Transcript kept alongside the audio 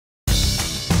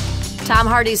Tom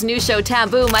Hardy's new show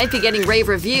Taboo might be getting rave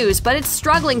reviews, but it's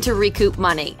struggling to recoup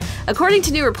money. According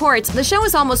to new reports, the show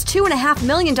is almost $2.5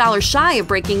 million shy of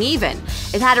breaking even.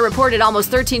 It had a reported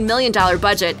almost $13 million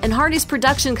budget, and Hardy's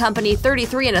production company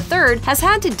 33 1/3 has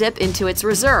had to dip into its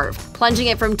reserve, plunging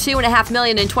it from $2.5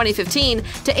 million in 2015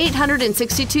 to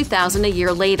 $862,000 a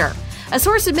year later. A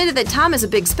source admitted that Tom is a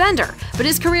big spender, but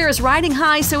his career is riding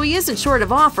high, so he isn't short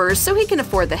of offers, so he can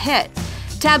afford the hit.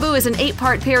 Taboo is an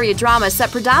 8-part period drama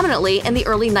set predominantly in the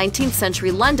early 19th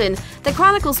century London that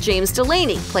chronicles James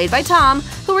Delaney, played by Tom,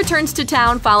 who returns to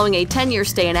town following a 10-year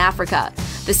stay in Africa.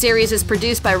 The series is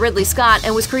produced by Ridley Scott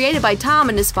and was created by Tom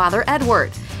and his father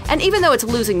Edward. And even though it's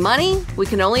losing money, we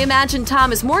can only imagine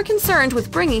Tom is more concerned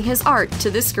with bringing his art to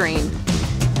the screen.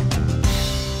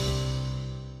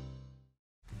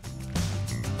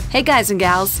 Hey guys and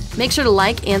gals, make sure to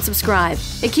like and subscribe.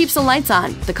 It keeps the lights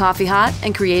on, the coffee hot,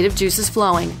 and creative juices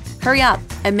flowing. Hurry up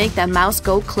and make that mouse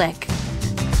go click.